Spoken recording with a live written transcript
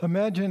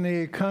Imagine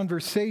a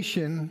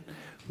conversation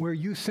where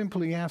you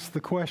simply ask the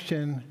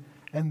question,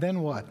 and then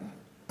what?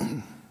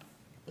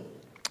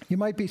 You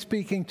might be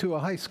speaking to a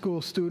high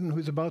school student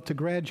who's about to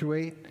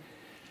graduate,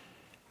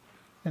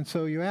 and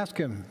so you ask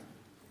him,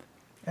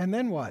 and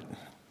then what?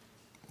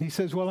 He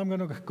says, well, I'm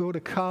going to go to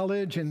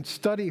college and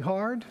study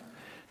hard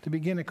to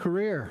begin a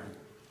career.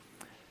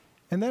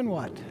 And then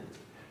what?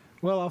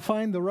 Well, I'll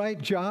find the right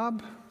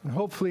job, and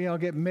hopefully I'll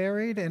get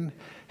married and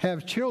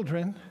have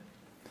children.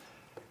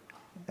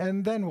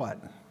 And then what?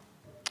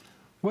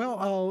 Well,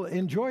 I'll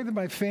enjoy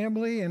my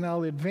family and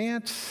I'll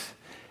advance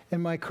in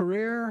my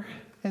career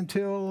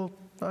until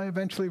I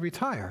eventually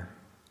retire.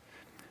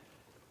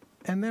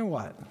 And then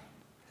what?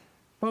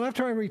 Well,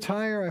 after I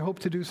retire, I hope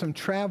to do some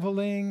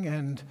traveling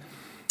and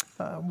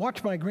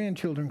watch my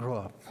grandchildren grow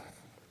up.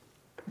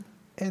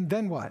 And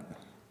then what?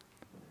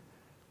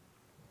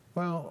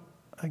 Well,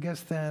 I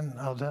guess then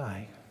I'll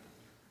die.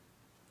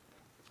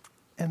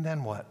 And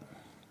then what?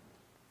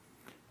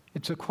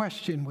 It's a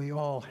question we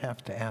all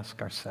have to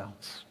ask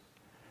ourselves.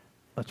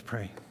 Let's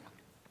pray.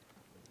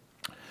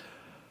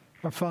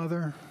 Our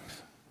Father,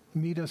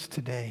 meet us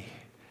today.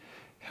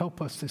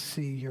 Help us to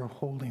see your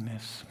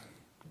holiness,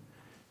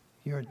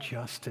 your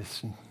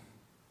justice, and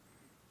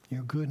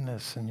your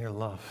goodness and your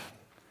love,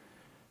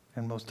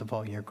 and most of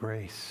all, your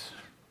grace.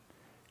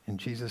 In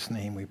Jesus'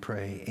 name we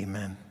pray,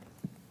 amen.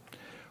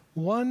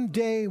 One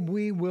day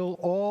we will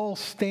all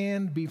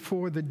stand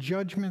before the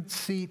judgment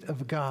seat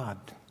of God.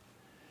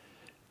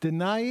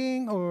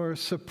 Denying or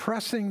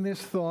suppressing this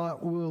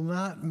thought will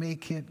not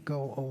make it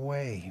go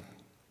away.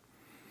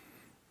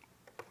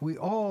 We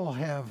all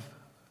have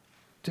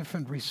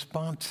different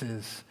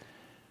responses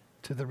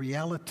to the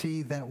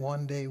reality that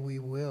one day we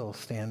will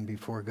stand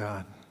before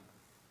God.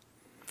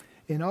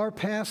 In our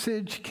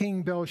passage,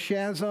 King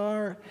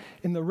Belshazzar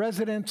and the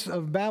residents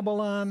of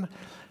Babylon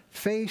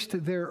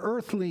faced their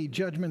earthly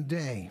judgment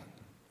day.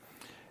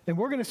 And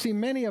we're going to see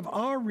many of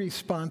our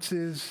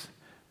responses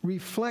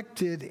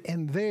reflected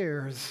in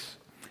theirs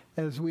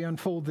as we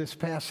unfold this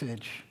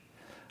passage,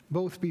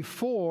 both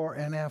before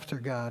and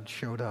after God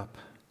showed up.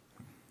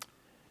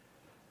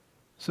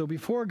 So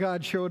before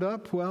God showed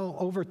up, well,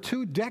 over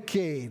 2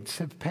 decades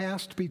have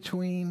passed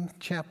between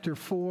chapter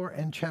 4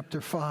 and chapter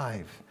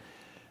 5.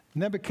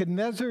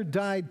 Nebuchadnezzar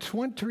died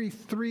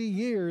 23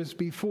 years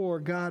before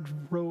God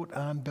wrote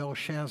on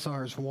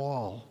Belshazzar's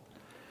wall.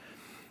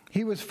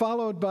 He was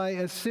followed by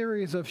a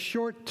series of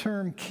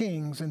short-term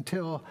kings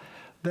until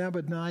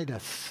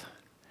Nabonidus,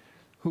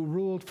 who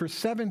ruled for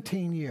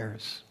 17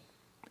 years.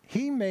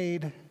 He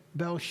made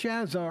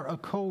Belshazzar a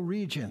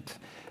co-regent,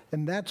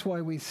 and that's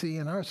why we see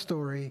in our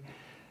story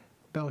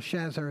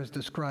Belshazzar is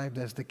described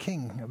as the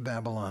king of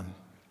Babylon.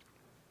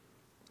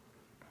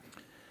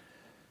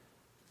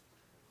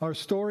 Our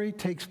story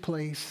takes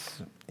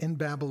place in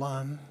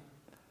Babylon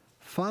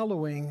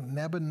following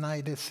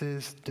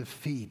Nabonidus'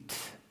 defeat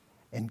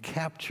and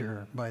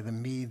capture by the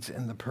Medes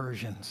and the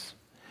Persians.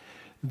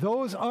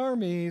 Those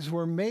armies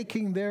were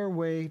making their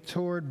way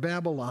toward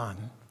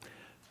Babylon.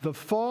 The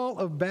fall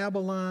of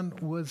Babylon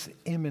was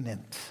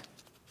imminent.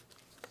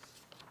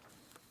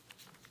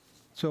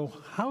 So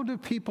how do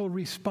people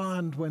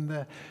respond when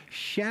the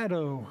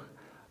shadow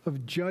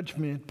of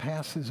judgment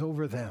passes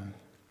over them?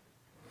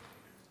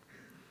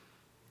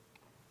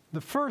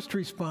 The first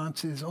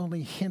response is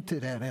only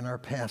hinted at in our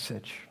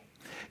passage.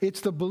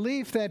 It's the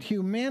belief that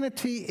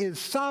humanity is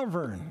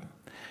sovereign,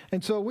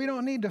 and so we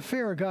don't need to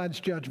fear God's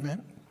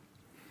judgment.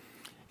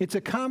 It's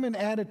a common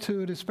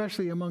attitude,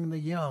 especially among the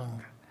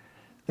young,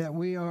 that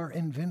we are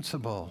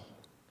invincible.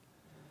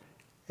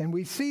 And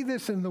we see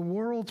this in the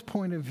world's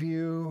point of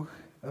view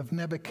of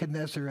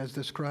Nebuchadnezzar as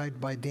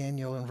described by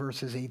Daniel in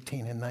verses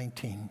 18 and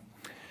 19.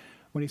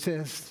 When he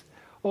says,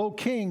 O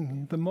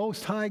king, the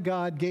Most High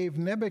God gave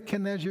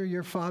Nebuchadnezzar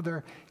your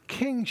father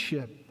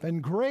kingship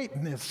and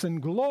greatness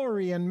and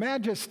glory and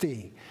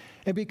majesty.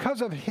 And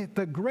because of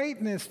the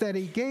greatness that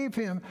he gave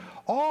him,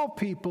 all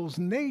peoples,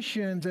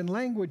 nations, and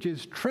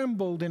languages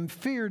trembled and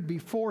feared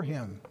before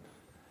him.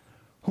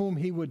 Whom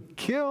he would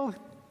kill,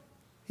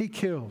 he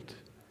killed.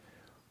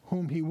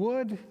 Whom he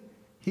would,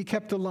 he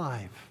kept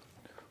alive.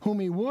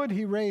 Whom he would,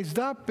 he raised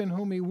up, and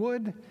whom he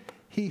would,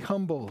 he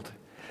humbled.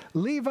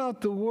 Leave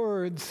out the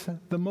words,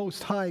 the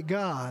Most High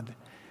God,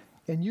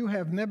 and you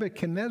have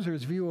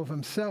Nebuchadnezzar's view of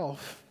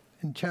himself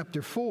in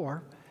chapter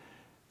 4,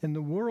 and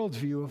the world's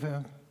view of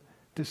him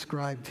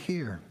described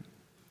here.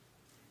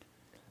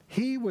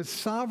 He was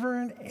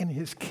sovereign and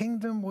his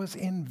kingdom was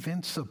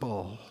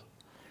invincible.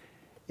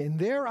 In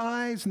their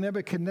eyes,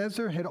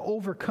 Nebuchadnezzar had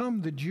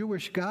overcome the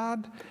Jewish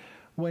God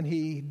when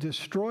he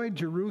destroyed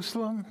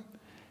Jerusalem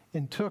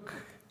and took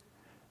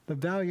the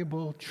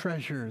valuable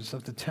treasures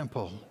of the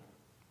temple.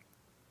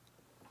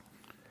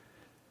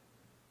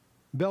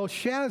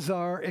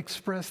 Belshazzar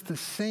expressed the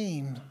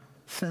same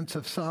sense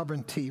of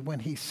sovereignty when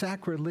he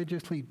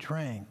sacrilegiously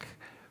drank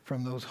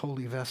from those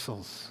holy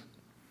vessels.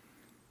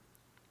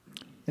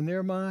 In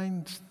their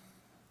minds,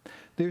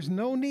 there's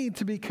no need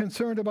to be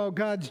concerned about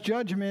God's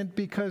judgment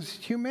because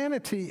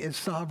humanity is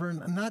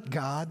sovereign, not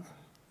God.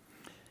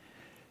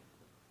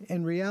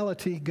 In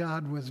reality,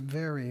 God was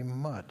very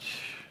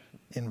much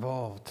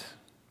involved.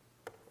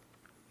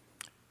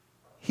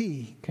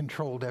 He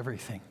controlled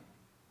everything.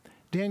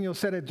 Daniel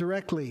said it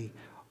directly,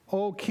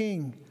 "O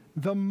king,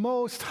 the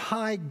Most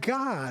High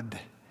God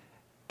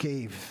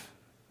gave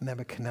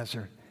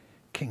Nebuchadnezzar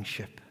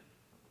kingship."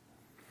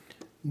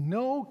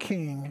 No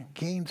king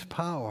gains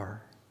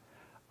power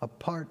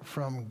apart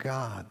from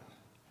God.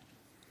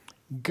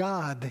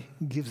 God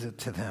gives it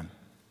to them.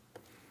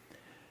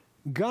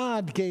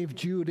 God gave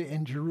Judah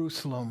and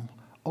Jerusalem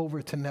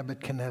over to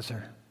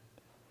Nebuchadnezzar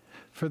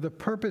for the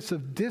purpose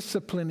of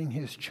disciplining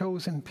his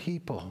chosen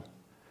people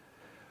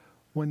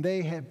when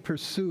they had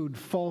pursued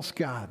false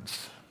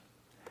gods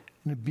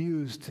and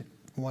abused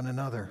one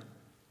another.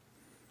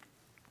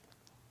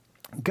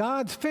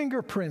 God's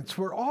fingerprints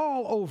were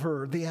all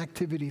over the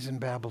activities in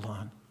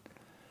Babylon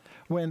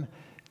when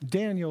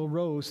Daniel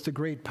rose to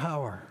great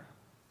power,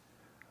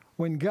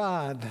 when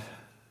God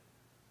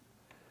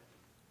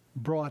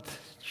brought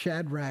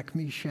Shadrach,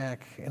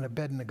 Meshach, and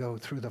Abednego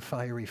through the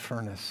fiery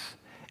furnace,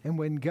 and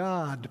when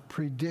God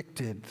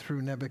predicted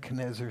through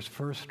Nebuchadnezzar's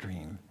first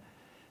dream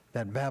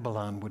that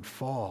Babylon would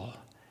fall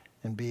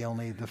and be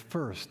only the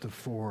first of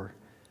 4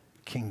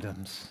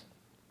 kingdoms.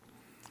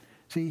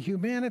 See,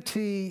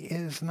 humanity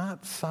is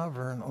not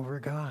sovereign over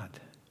God.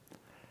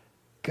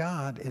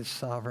 God is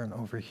sovereign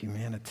over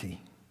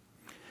humanity.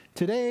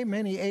 Today,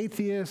 many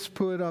atheists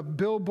put up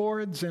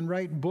billboards and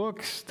write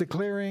books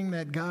declaring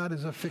that God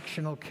is a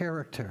fictional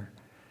character.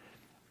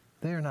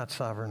 They are not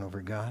sovereign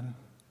over God.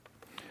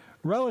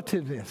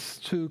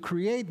 Relativists who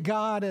create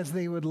God as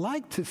they would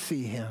like to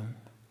see him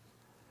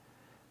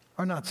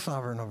are not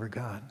sovereign over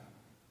God.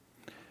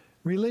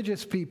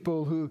 Religious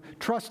people who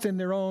trust in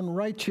their own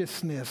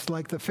righteousness,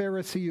 like the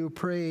Pharisee who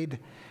prayed,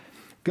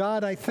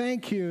 "God, I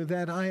thank you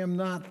that I am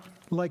not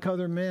like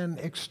other men,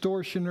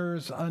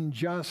 extortioners,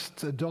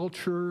 unjust,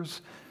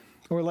 adulterers,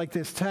 or like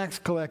this tax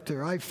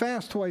collector. I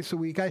fast twice a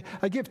week.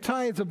 I give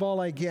tithes of all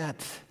I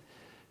get."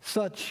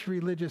 Such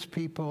religious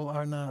people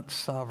are not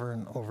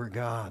sovereign over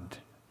God,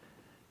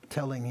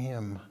 telling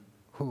him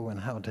who and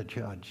how to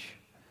judge.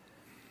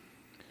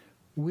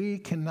 We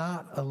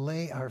cannot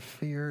allay our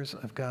fears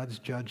of God's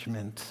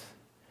judgment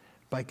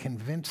by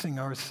convincing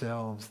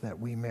ourselves that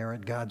we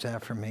merit God's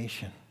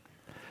affirmation,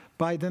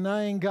 by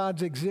denying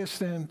God's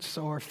existence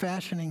or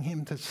fashioning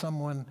him to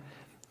someone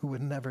who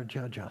would never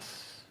judge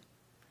us.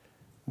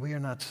 We are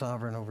not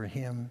sovereign over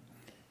him.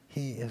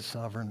 He is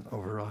sovereign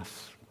over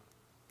us.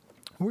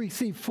 We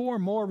see 4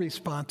 more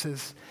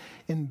responses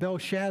in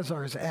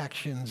Belshazzar's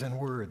actions and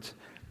words.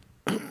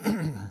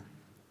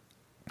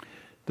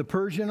 The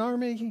Persian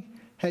army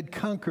had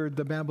conquered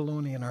the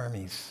Babylonian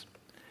armies.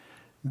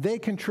 They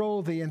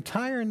controlled the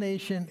entire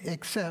nation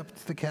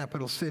except the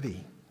capital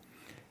city,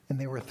 and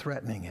they were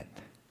threatening it.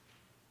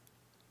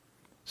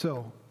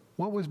 So,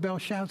 what was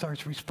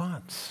Belshazzar's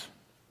response?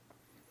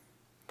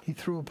 He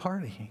threw a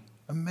party,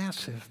 a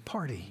massive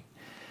party.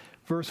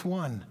 Verse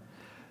 1,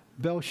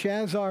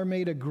 Belshazzar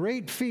made a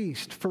great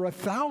feast for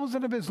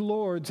 1,000 of his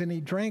lords, and he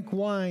drank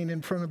wine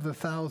in front of the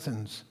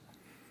thousands.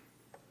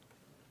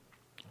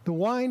 The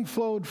wine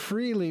flowed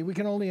freely. We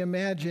can only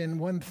imagine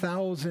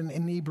 1,000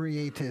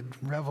 inebriated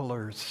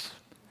revelers.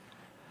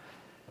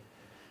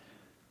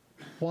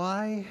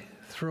 Why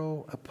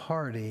throw a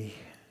party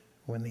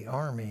when the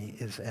army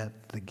is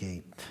at the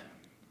gate?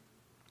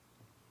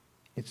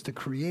 It's to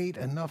create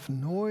enough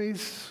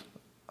noise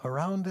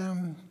around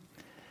them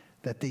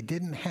that they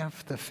didn't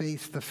have to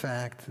face the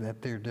fact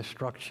that their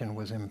destruction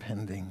was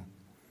impending.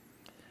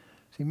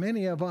 See,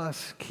 many of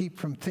us keep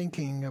from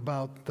thinking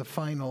about the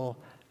final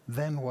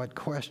then what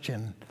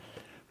question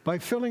by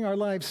filling our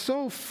lives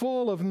so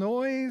full of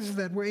noise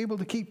that we're able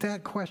to keep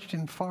that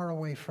question far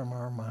away from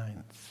our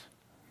minds.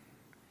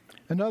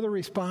 Another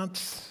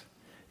response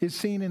is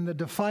seen in the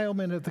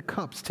defilement of the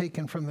cups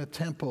taken from the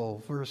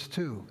temple, verse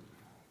 2.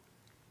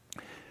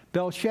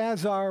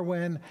 Belshazzar,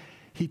 when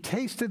he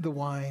tasted the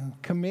wine,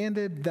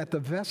 commanded that the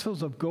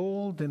vessels of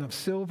gold and of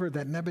silver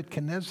that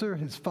Nebuchadnezzar,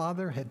 his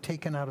father, had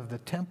taken out of the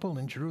temple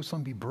in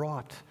Jerusalem be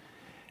brought,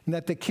 and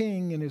that the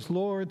king and his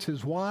lords,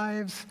 his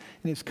wives,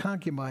 and his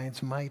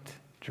concubines might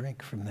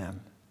drink from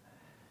them.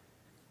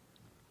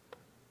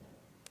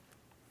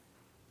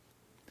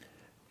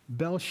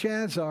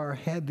 Belshazzar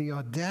had the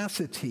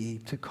audacity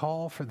to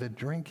call for the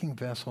drinking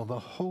vessel, the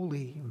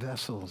holy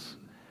vessels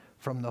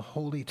from the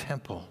holy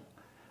temple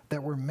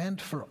that were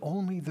meant for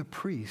only the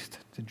priest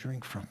to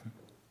drink from.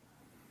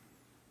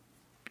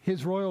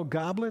 His royal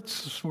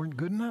goblets weren't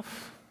good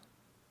enough.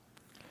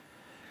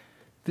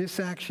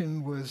 This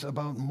action was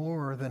about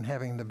more than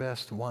having the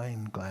best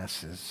wine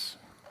glasses.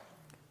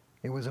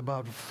 It was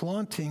about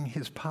flaunting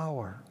his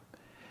power.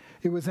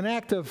 It was an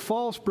act of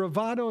false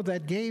bravado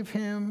that gave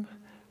him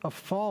a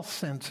false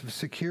sense of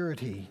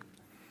security.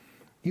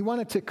 He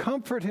wanted to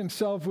comfort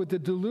himself with the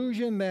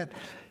delusion that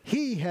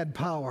he had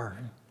power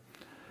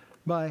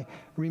by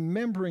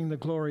remembering the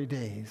glory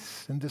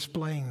days and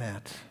displaying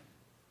that.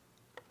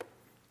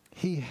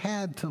 He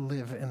had to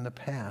live in the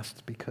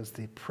past because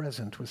the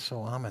present was so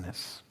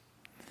ominous.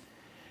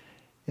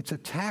 It's a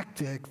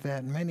tactic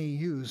that many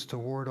use to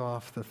ward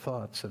off the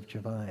thoughts of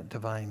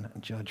divine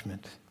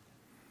judgment.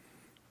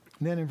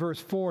 And then in verse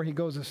 4, he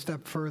goes a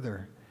step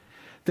further.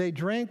 They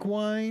drank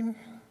wine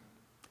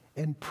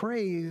and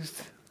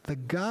praised the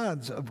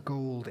gods of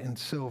gold and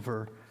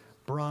silver,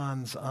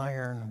 bronze,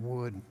 iron,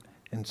 wood,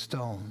 and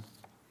stone.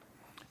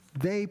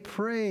 They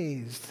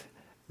praised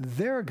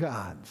their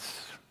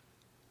gods,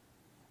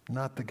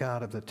 not the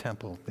God of the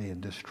temple they had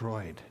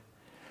destroyed.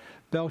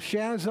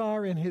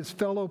 Belshazzar and his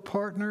fellow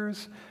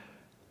partners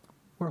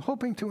were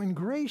hoping to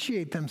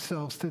ingratiate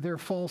themselves to their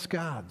false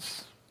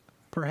gods,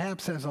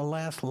 perhaps as a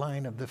last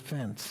line of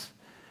defense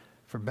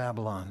for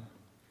Babylon.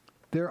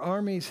 Their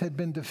armies had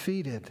been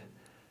defeated.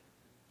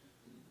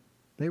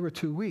 They were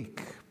too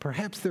weak.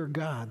 Perhaps their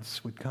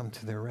gods would come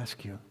to their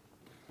rescue.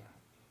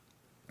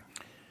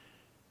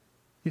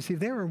 You see,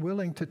 they were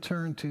willing to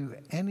turn to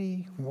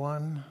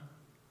anyone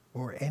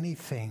or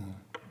anything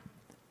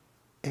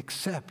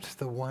except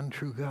the one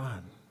true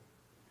God.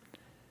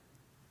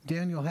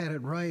 Daniel had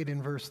it right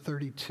in verse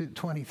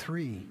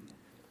 23.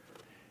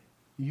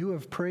 You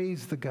have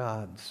praised the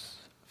gods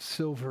of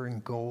silver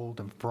and gold,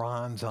 of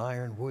bronze,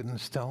 iron, wood,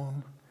 and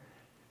stone,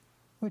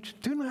 which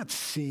do not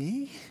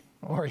see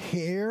or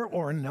hear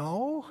or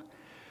know,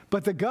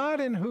 but the God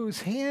in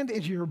whose hand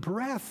is your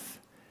breath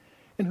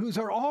and whose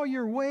are all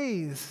your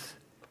ways,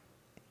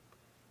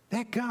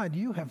 that God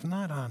you have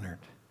not honored.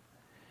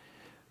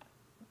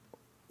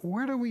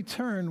 Where do we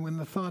turn when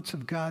the thoughts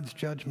of God's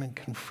judgment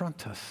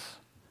confront us?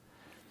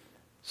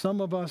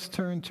 Some of us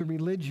turn to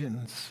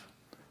religions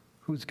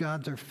whose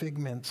gods are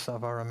figments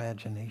of our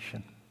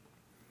imagination.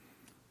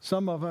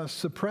 Some of us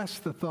suppress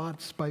the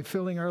thoughts by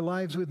filling our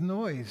lives with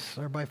noise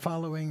or by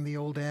following the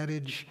old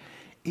adage,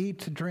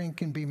 eat,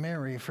 drink, and be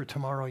merry, for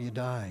tomorrow you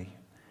die.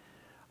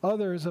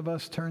 Others of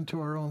us turn to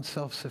our own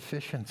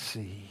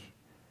self-sufficiency.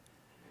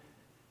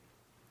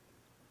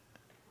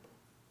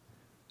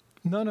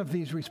 None of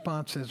these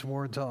responses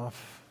wards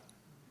off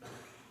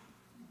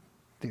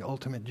the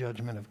ultimate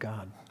judgment of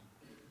God.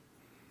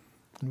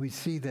 And we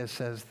see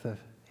this as the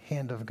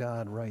hand of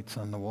God writes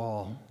on the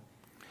wall.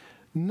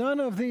 None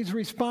of these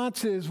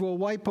responses will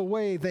wipe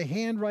away the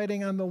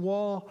handwriting on the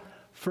wall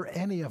for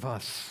any of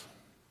us.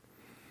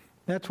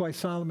 That's why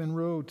Solomon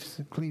wrote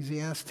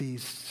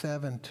Ecclesiastes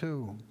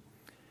 7:2.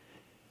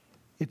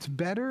 It's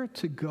better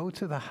to go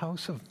to the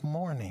house of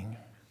mourning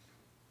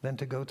than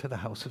to go to the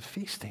house of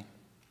feasting.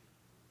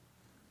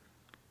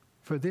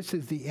 For this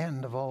is the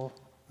end of all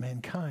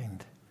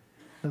mankind.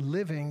 The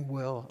living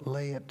will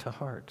lay it to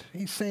heart.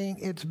 He's saying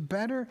it's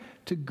better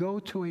to go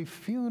to a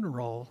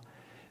funeral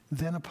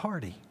than a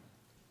party.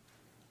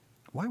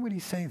 Why would he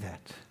say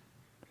that?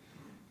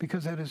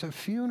 Because at a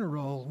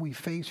funeral, we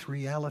face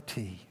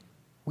reality.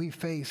 We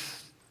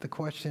face the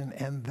question,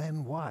 and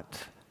then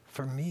what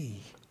for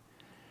me?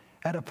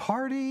 At a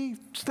party,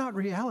 it's not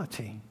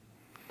reality.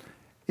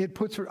 It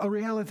puts a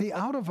reality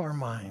out of our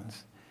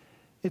minds.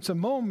 It's a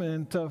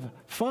moment of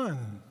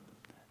fun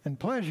and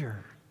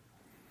pleasure,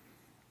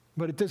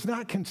 but it does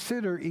not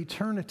consider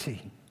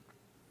eternity.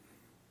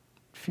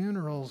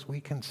 Funerals we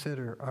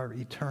consider our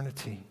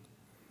eternity.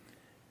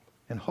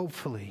 And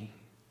hopefully,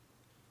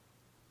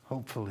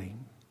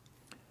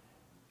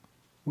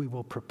 we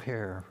will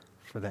prepare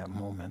for that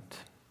moment.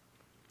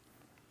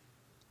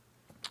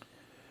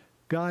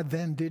 God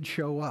then did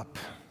show up.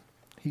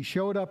 He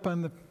showed up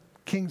on the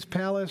king's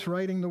palace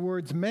writing the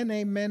words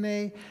Mene,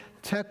 Mene,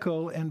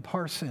 Tekel, and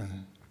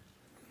Parsin.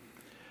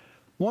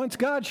 Once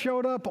God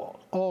showed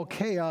up, all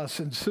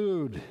chaos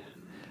ensued.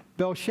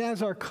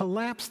 Belshazzar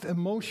collapsed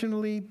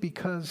emotionally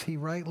because he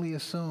rightly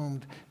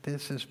assumed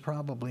this is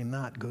probably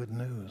not good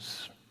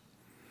news.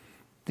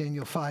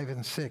 Daniel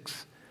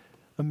 5:6.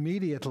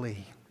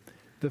 Immediately,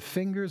 the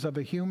fingers of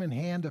a human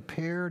hand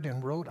appeared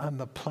and wrote on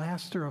the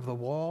plaster of the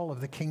wall of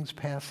the king's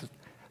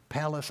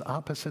palace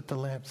opposite the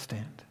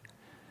lampstand.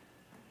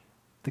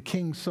 The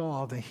king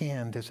saw the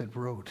hand as it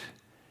wrote.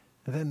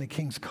 And then the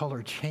king's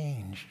color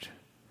changed.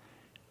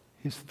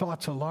 His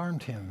thoughts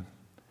alarmed him.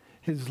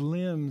 His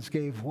limbs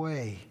gave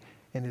way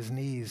and his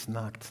knees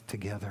knocked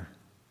together.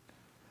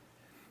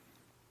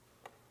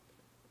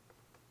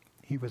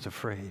 He was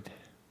afraid.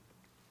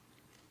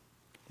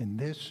 And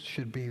this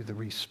should be the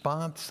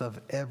response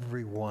of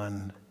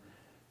everyone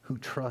who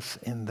trusts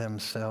in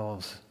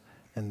themselves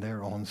and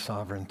their own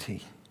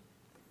sovereignty.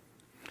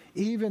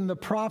 Even the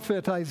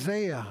prophet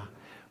Isaiah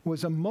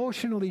was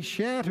emotionally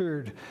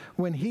shattered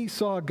when he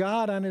saw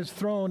God on his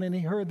throne and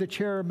he heard the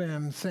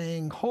cherubim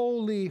saying,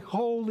 "Holy,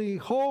 holy,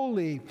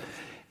 holy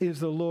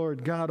is the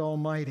Lord God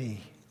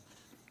Almighty."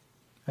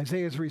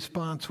 Isaiah's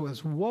response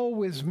was,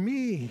 "Woe is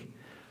me,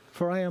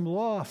 for I am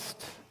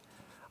lost.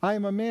 I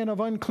am a man of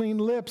unclean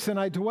lips, and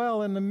I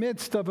dwell in the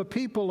midst of a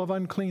people of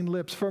unclean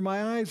lips, for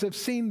my eyes have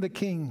seen the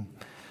King,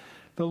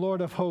 the Lord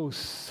of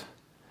hosts.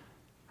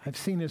 I've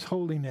seen his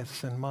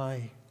holiness and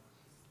my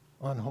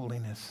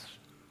unholiness."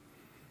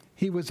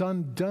 He was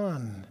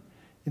undone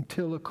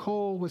until a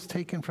coal was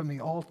taken from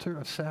the altar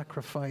of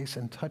sacrifice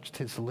and touched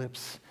his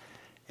lips,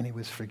 and he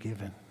was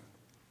forgiven.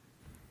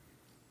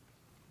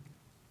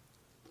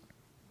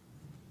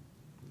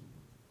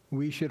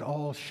 we should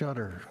all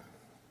shudder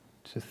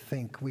to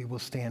think we will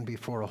stand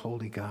before a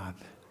holy God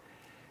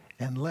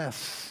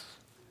unless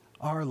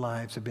our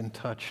lives have been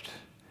touched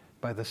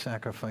by the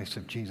sacrifice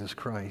of Jesus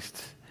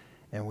Christ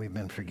and we've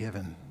been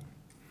forgiven.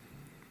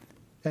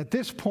 At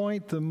this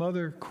point, the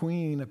mother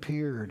queen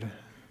appeared,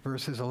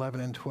 verses 11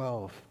 and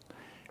 12.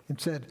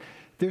 It said,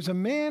 "There's a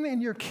man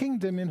in your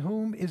kingdom in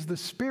whom is the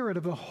spirit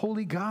of the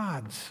holy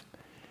gods.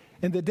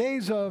 In the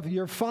days of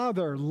your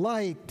father,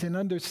 light and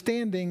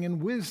understanding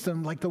and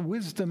wisdom, like the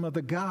wisdom of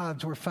the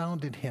gods, were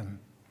found in him.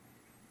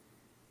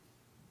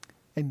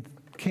 And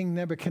King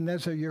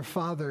Nebuchadnezzar, your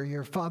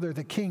father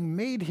the king,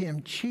 made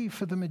him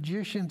chief of the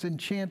magicians,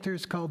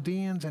 enchanters,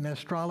 Chaldeans, and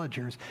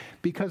astrologers,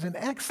 because an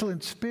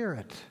excellent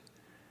spirit,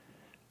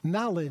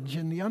 knowledge,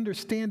 and the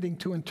understanding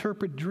to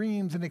interpret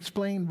dreams and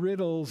explain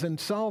riddles and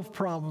solve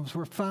problems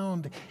were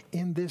found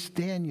in this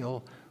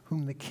Daniel,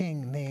 whom the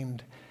king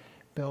named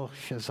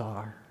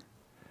Belteshazzar.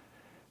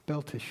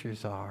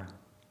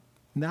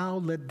 Now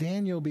let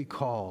Daniel be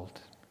called.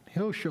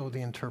 He'll show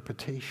the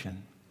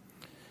interpretation."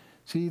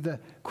 See, the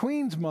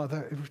Queen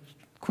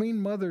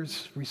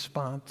Mother's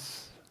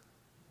response,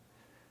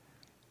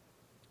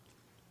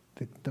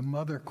 the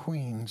Mother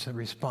Queen's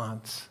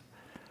response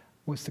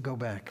was to go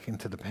back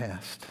into the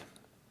past.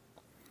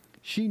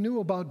 She knew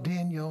about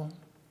Daniel.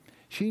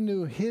 She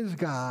knew his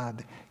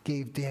God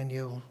gave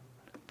Daniel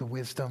the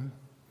wisdom.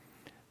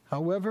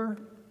 However,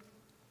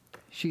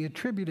 she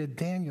attributed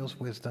Daniel's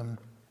wisdom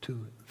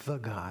to the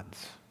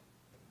gods.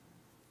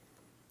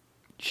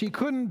 She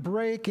couldn't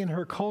break in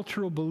her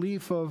cultural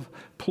belief of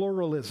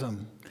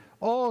pluralism.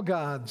 All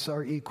gods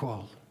are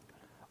equal.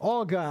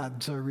 All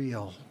gods are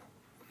real.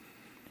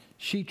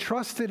 She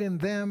trusted in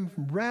them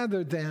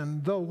rather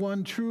than the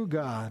one true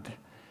God,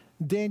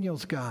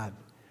 Daniel's God,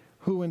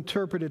 who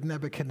interpreted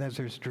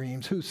Nebuchadnezzar's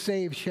dreams, who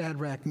saved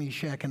Shadrach,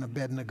 Meshach, and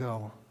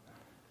Abednego.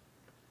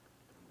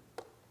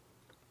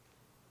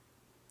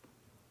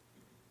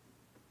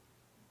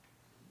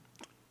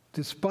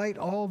 Despite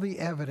all the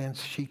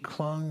evidence, she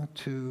clung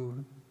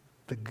to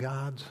the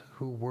gods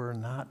who were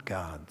not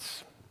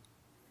gods.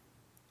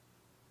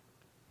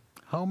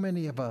 How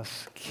many of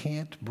us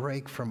can't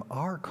break from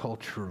our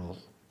cultural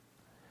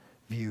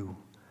view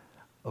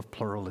of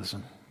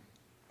pluralism?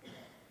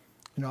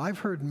 You know, I've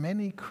heard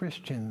many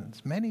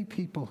Christians, many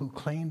people who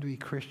claim to be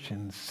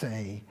Christians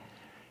say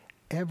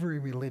every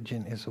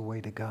religion is a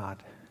way to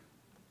God.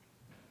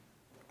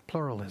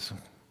 Pluralism.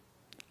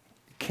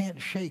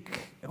 Can't shake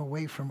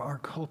away from our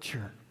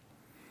culture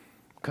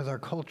because our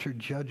culture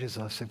judges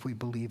us if we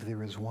believe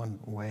there is one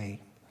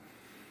way.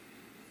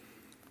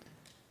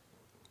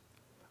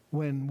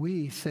 When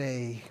we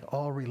say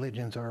all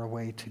religions are a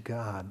way to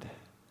God,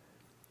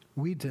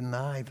 we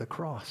deny the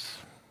cross.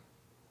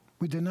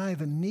 We deny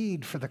the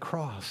need for the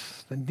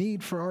cross, the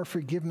need for our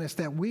forgiveness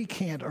that we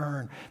can't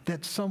earn,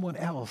 that someone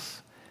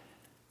else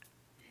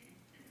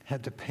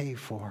had to pay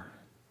for.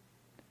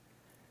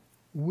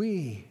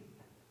 We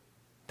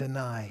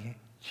deny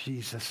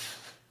Jesus'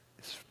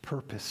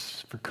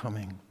 purpose for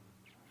coming.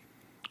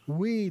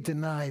 We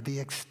deny the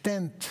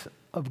extent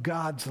of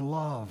God's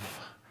love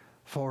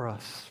for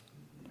us.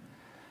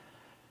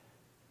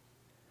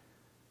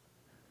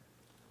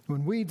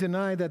 When we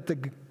deny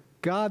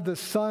that God the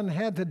Son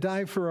had to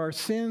die for our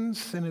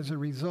sins, and as a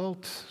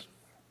result,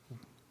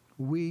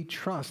 we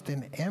trust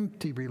in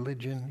empty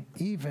religion,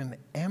 even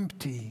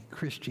empty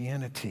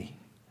Christianity,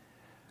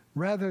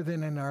 rather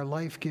than in our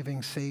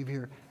life-giving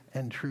Savior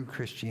and true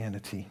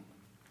Christianity.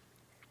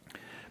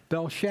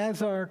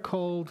 Belshazzar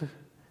called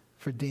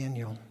for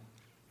Daniel,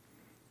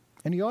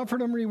 and he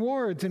offered him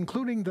rewards,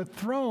 including the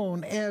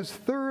throne as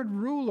third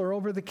ruler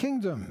over the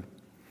kingdom.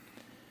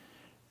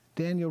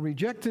 Daniel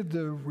rejected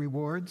the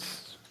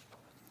rewards,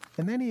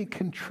 and then he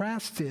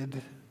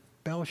contrasted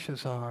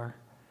Belshazzar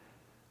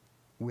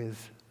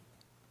with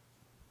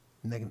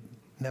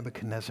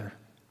Nebuchadnezzar.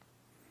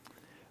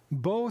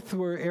 Both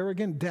were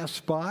arrogant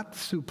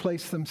despots who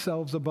placed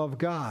themselves above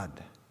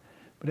God.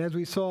 But as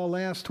we saw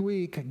last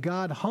week,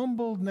 God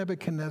humbled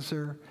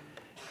Nebuchadnezzar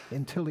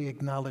until he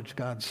acknowledged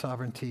God's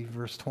sovereignty,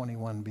 verse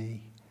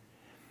 21b.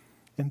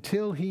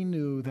 Until he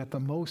knew that the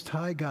Most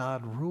High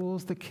God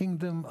rules the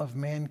kingdom of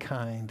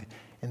mankind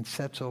and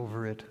sets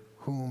over it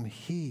whom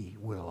he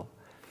will.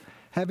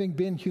 Having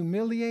been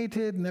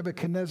humiliated,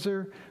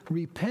 Nebuchadnezzar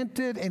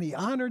repented and he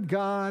honored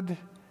God.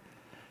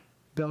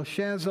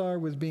 Belshazzar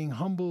was being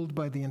humbled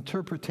by the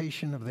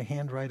interpretation of the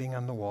handwriting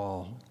on the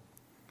wall.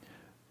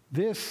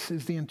 This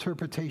is the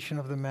interpretation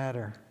of the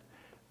matter.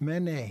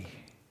 Mene,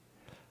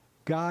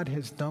 God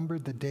has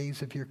numbered the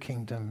days of your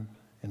kingdom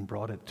and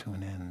brought it to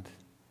an end.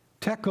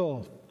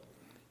 Tekel,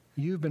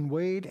 you've been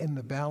weighed in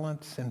the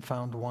balance and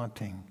found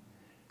wanting.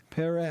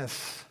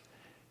 Peres,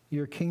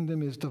 your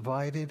kingdom is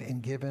divided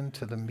and given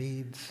to the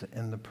Medes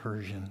and the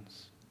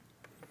Persians.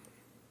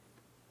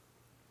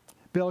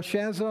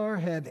 Belshazzar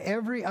had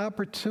every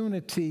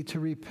opportunity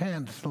to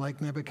repent like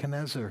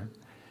Nebuchadnezzar,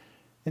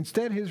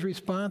 Instead, his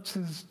response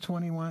is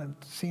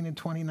seen in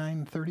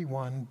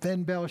 29:31.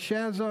 Then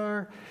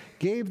Belshazzar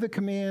gave the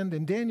command,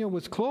 and Daniel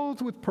was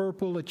clothed with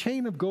purple, a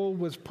chain of gold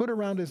was put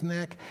around his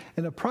neck,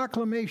 and a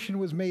proclamation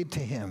was made to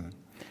him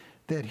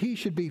that he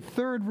should be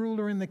third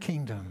ruler in the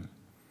kingdom.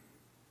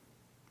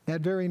 That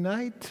very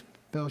night,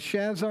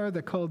 Belshazzar,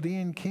 the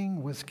Chaldean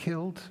king, was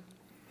killed,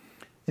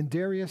 and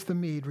Darius the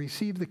Mede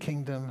received the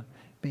kingdom,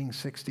 being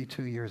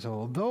 62 years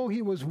old. Though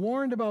he was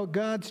warned about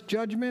God's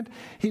judgment,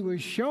 he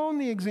was shown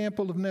the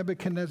example of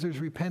Nebuchadnezzar's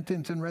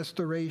repentance and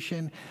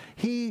restoration.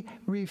 He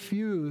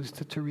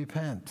refused to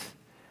repent.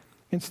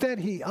 Instead,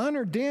 he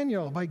honored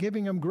Daniel by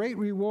giving him great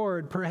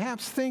reward,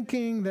 perhaps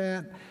thinking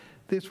that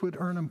this would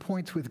earn him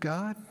points with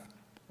God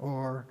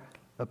or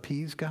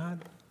appease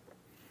God.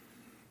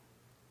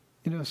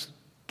 You know,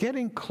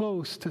 getting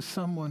close to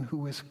someone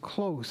who is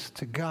close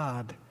to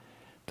God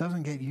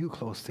doesn't get you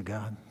close to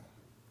God.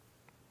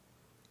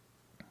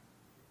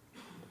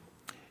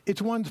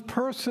 It's one's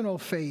personal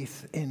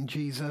faith in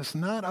Jesus,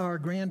 not our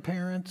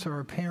grandparents' or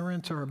our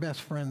parents' or our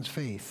best friend's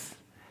faith.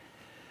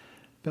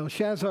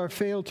 Belshazzar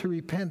failed to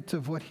repent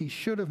of what he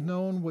should have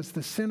known was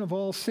the sin of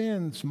all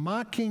sins,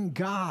 mocking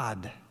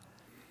God.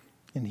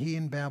 And he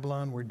and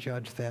Babylon were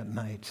judged that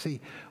night.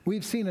 See,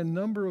 we've seen a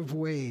number of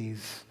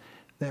ways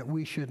that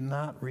we should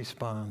not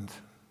respond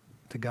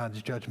to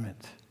God's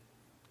judgment.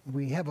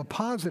 We have a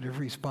positive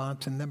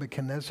response in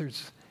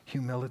Nebuchadnezzar's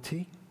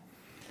humility.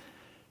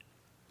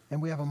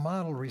 And we have a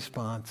model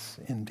response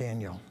in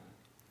Daniel.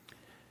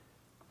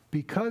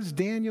 Because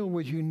Daniel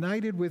was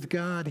united with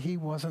God, he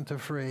wasn't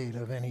afraid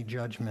of any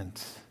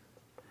judgment.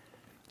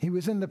 He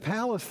was in the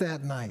palace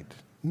that night,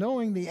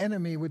 knowing the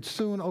enemy would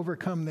soon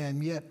overcome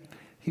them, yet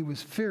he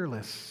was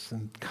fearless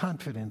and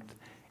confident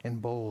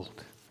and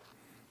bold.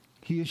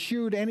 He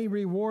eschewed any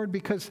reward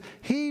because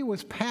he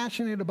was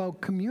passionate about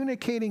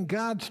communicating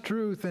God's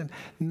truth and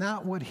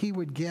not what he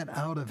would get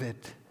out of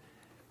it.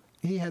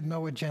 He had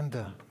no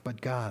agenda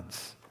but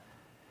God's.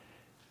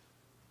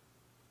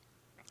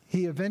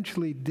 He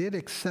eventually did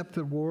accept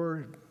the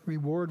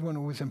reward when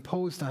it was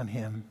imposed on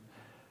him,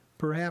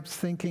 perhaps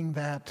thinking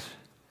that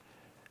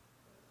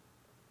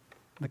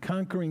the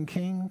conquering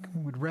king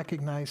would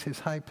recognize his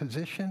high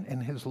position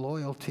and his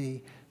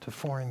loyalty to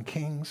foreign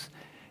kings,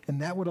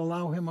 and that would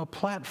allow him a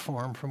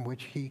platform from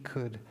which he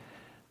could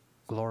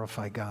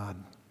glorify God.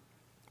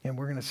 And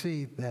we're going to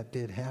see that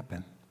did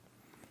happen.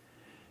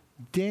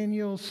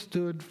 Daniel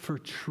stood for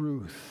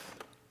truth,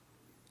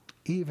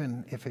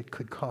 even if it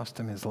could cost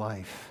him his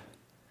life.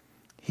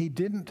 He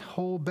didn't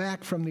hold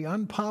back from the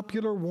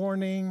unpopular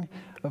warning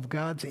of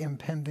God's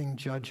impending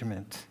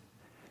judgment.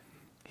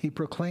 He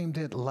proclaimed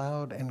it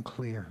loud and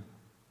clear.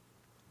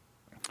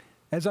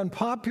 As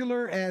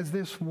unpopular as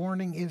this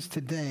warning is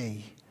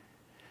today,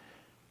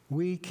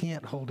 we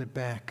can't hold it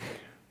back.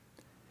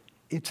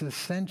 It's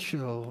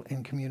essential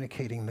in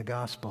communicating the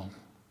gospel.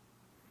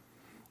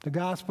 The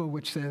gospel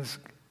which says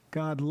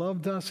God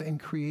loved us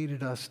and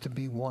created us to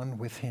be one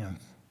with him.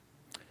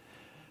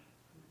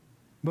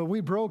 But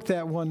we broke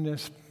that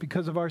oneness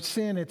because of our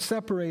sin. It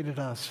separated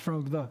us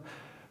from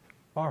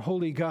our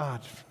holy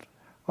God,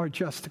 our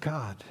just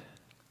God.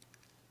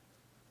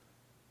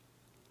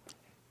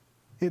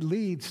 It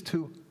leads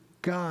to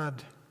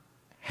God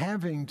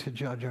having to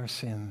judge our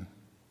sin.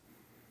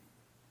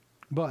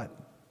 But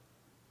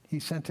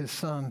he sent his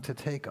son to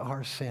take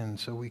our sin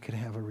so we could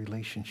have a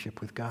relationship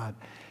with God.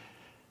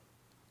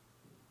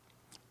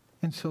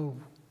 And so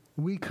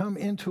we come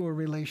into a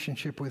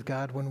relationship with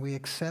God when we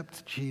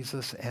accept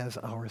Jesus as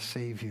our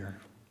Savior.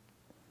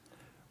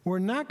 We're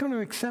not going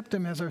to accept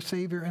him as our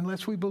Savior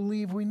unless we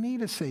believe we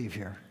need a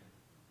Savior.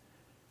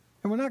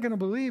 And we're not going to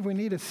believe we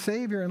need a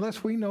Savior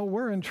unless we know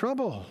we're in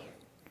trouble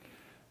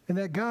and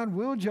that God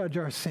will judge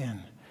our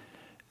sin.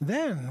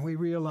 Then we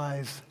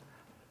realize,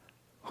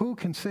 who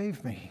can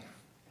save me?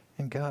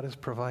 And God has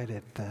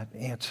provided that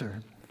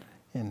answer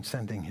in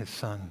sending his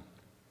son.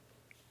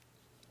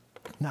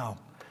 Now,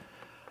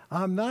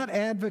 I'm not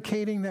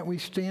advocating that we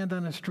stand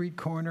on a street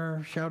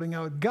corner shouting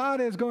out, God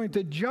is going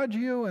to judge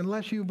you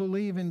unless you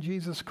believe in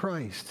Jesus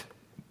Christ.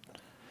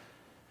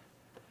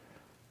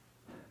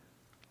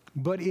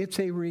 But it's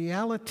a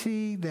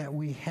reality that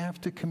we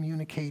have to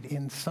communicate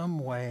in some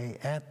way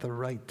at the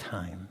right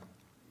time.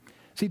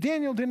 See,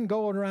 Daniel didn't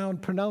go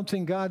around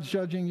pronouncing God's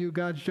judging you,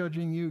 God's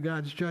judging you,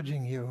 God's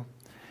judging you.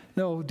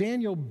 No,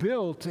 Daniel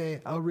built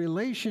a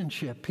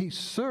relationship. He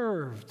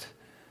served.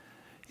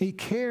 He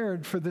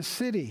cared for the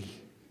city.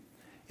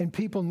 And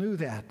people knew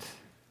that.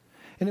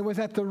 And it was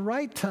at the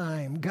right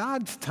time,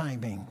 God's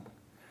timing,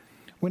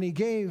 when he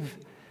gave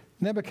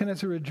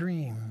Nebuchadnezzar a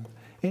dream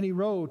and he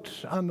wrote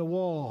on the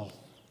wall.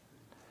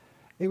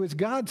 It was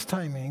God's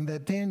timing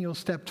that Daniel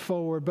stepped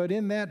forward, but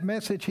in that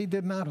message he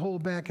did not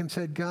hold back and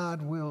said,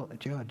 God will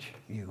judge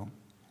you.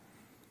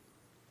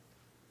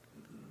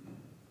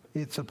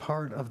 It's a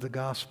part of the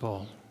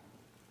gospel.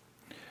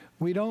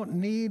 We don't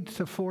need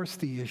to force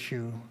the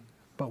issue,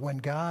 but when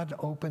God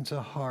opens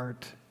a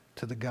heart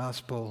to the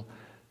gospel,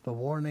 the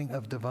warning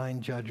of divine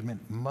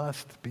judgment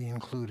must be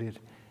included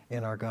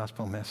in our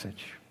gospel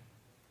message.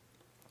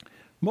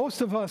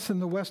 Most of us in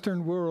the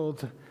Western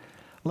world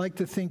like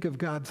to think of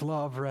God's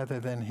love rather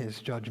than his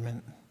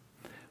judgment.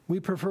 We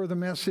prefer the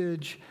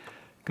message,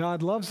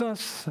 God loves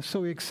us,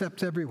 so he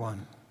accepts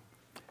everyone.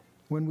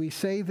 When we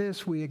say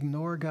this, we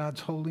ignore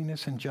God's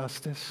holiness and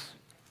justice.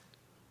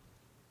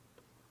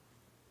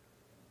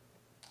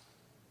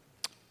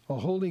 A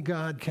holy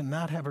God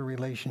cannot have a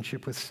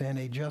relationship with sin.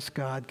 A just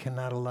God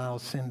cannot allow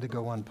sin to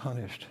go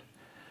unpunished.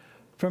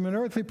 From an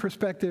earthly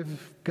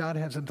perspective, God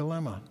has a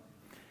dilemma.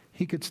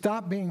 He could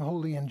stop being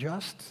holy and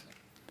just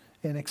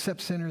and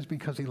accept sinners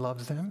because he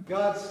loves them.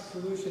 God's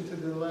solution to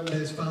the dilemma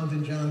is found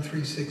in John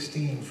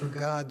 3:16. For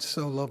God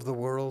so loved the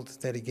world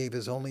that he gave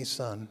his only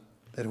Son,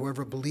 that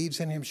whoever believes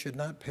in him should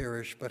not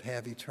perish but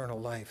have eternal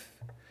life.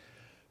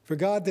 For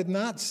God did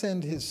not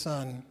send his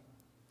Son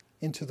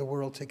into the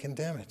world to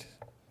condemn it,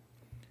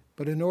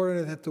 but in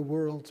order that the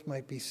world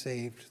might be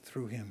saved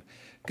through him.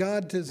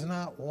 God does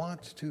not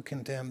want to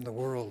condemn the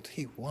world.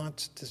 He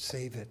wants to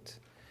save it.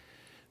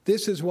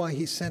 This is why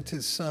he sent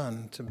his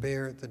Son to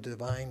bear the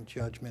divine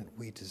judgment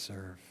we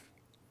deserve.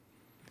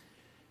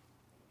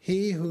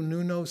 He who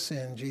knew no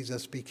sin,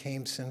 Jesus,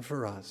 became sin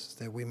for us,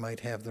 that we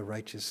might have the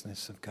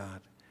righteousness of God.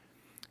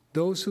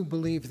 Those who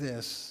believe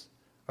this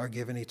are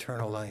given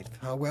eternal life.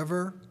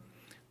 However,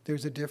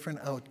 there's a different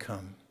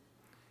outcome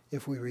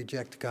if we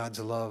reject God's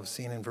love,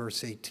 seen in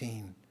verse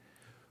 18.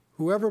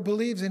 Whoever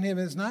believes in him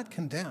is not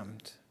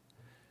condemned,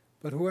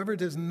 but whoever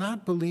does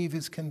not believe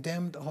is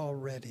condemned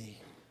already,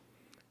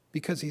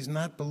 because he's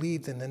not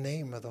believed in the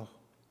name of the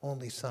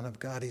only Son of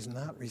God. He's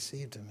not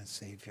received him as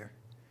Savior.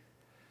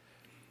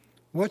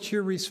 What's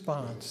your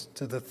response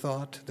to the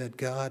thought that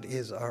God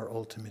is our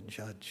ultimate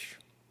judge?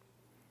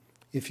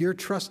 If you're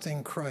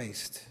trusting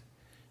Christ,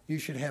 you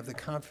should have the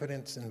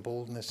confidence and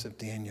boldness of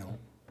Daniel.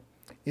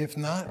 If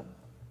not,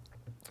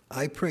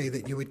 I pray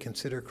that you would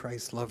consider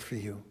Christ's love for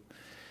you.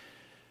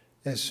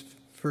 As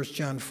 1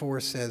 John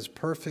 4 says,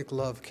 perfect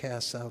love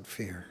casts out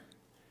fear.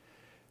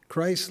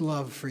 Christ's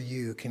love for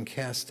you can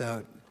cast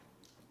out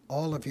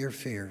all of your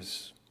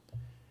fears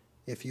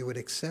if you would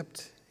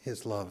accept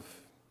his love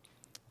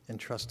and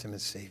trust him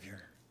as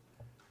Savior.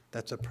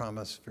 That's a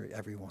promise for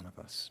every one of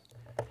us.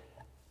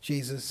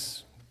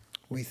 Jesus,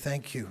 we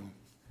thank you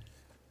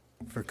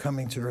for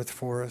coming to earth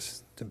for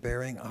us, to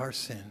bearing our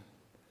sin,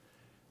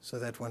 so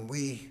that when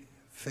we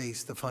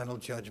face the final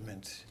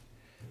judgment,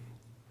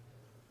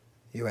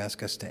 you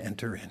ask us to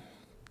enter in,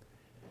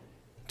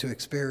 to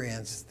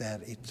experience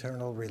that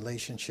eternal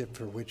relationship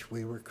for which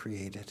we were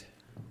created,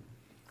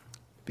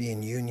 be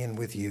in union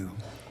with you.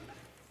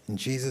 In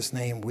Jesus'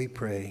 name we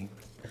pray,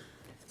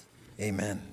 amen.